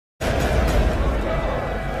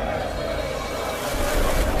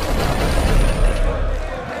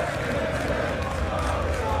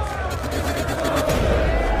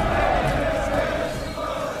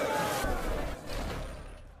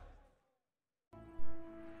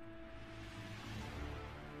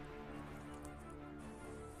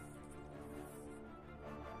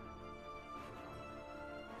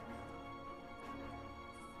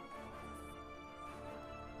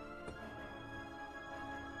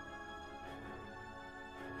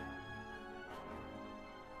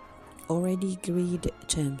already agreed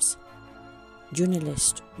terms.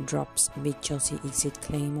 Journalist drops big Chelsea exit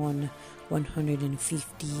claim on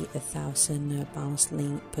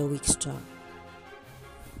 £150,000 per week star.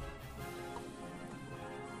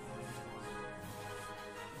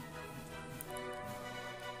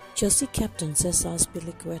 Chelsea captain César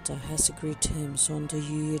Azpilicueta has agreed terms on the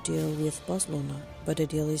two-year deal with Barcelona, but the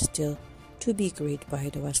deal is still to be agreed by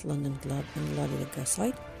the West London club and La Liga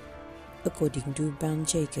side, according to Ben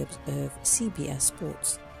Jacobs of CBS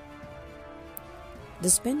Sports. The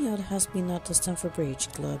Spaniard has been at the Stamford Bridge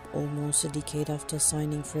club almost a decade after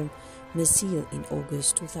signing from Marseille in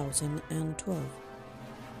August 2012.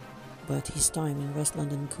 But his time in West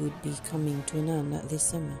London could be coming to an end this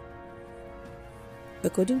summer.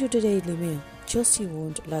 According to the Daily Mail, Chelsea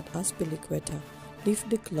won't let Azpilicueta leave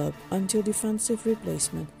the club until defensive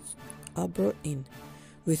replacements are brought in,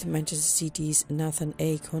 with Manchester City's Nathan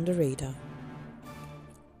Ake on the radar.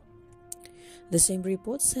 The same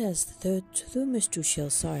report says that Thomas Tuchel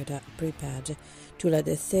side are prepared to let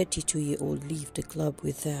the 32-year-old leave the club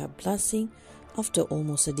with their blessing after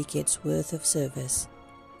almost a decade's worth of service.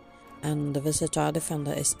 And the versatile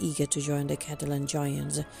defender is eager to join the Catalan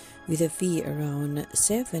giants with a fee around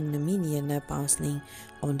 £7 million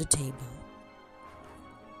on the table.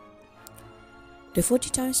 The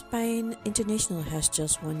 40-time Spain international has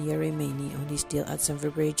just 1 year remaining on his deal at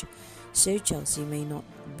Stamford Bridge, so Chelsea may not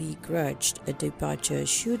be grudged a departure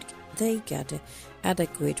should they get an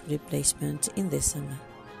adequate replacement in this summer.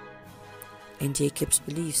 And Jacobs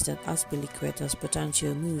believes that Azpilicueta's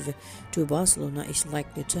potential move to Barcelona is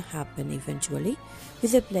likely to happen eventually,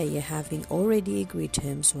 with the player having already agreed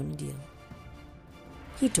terms on a deal.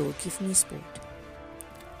 He told Give Me Sport.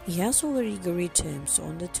 He has already agreed terms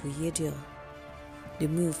on the 2-year deal. The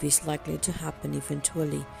move is likely to happen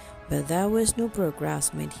eventually, but there was no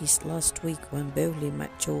progress made his last week when Bowley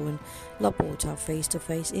met Joan Laporta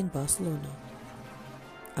face-to-face in Barcelona.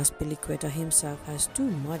 Azpilicueta himself has too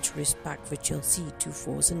much respect for Chelsea to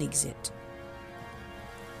force an exit.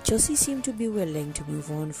 Chelsea seem to be willing to move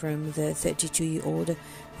on from the 32-year-old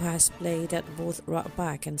who has played at both right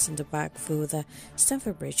back and centre back for the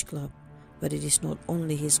Stamford Bridge club, but it is not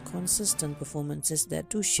only his consistent performances that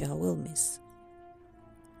Tuchel will miss.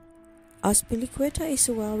 Azpilicueta is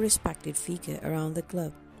a well-respected figure around the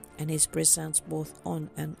club, and his presence both on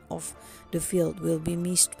and off the field will be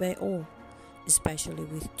missed by all, especially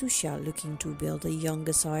with Tuchel looking to build a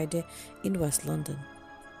younger side in West London.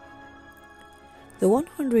 The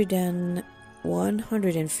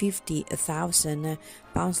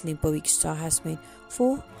 £150,000 per week star has made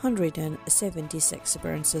 476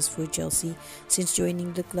 appearances for Chelsea since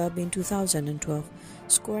joining the club in 2012,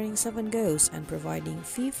 scoring 7 goals and providing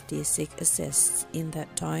 56 assists in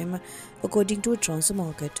that time, according to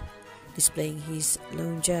Transfermarkt, displaying his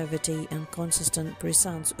longevity and consistent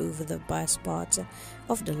presence over the best part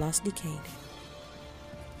of the last decade.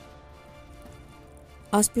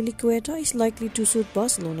 Azpilicueta is likely to suit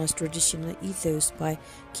Barcelona's traditional ethos by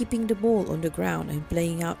keeping the ball on the ground and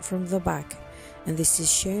playing out from the back, and this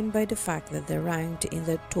is shown by the fact that they're ranked in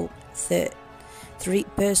the top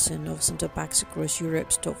 3% of centre-backs across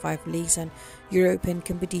Europe's top 5 leagues and European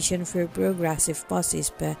competition for progressive passes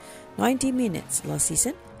per 90 minutes last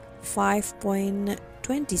season,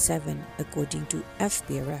 5.27 according to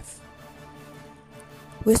FPRF.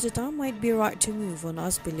 With the time might be right to move on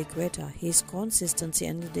Azpilicueta, his consistency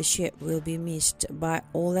and leadership will be missed by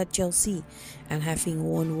all at Chelsea, and having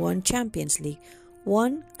won 1 Champions League,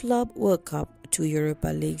 1 Club World Cup, 2 Europa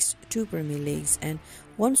Leagues, 2 Premier Leagues and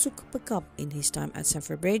 1 Super Cup in his time at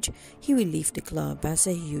Stamford Bridge, he will leave the club as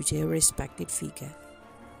a hugely respected figure.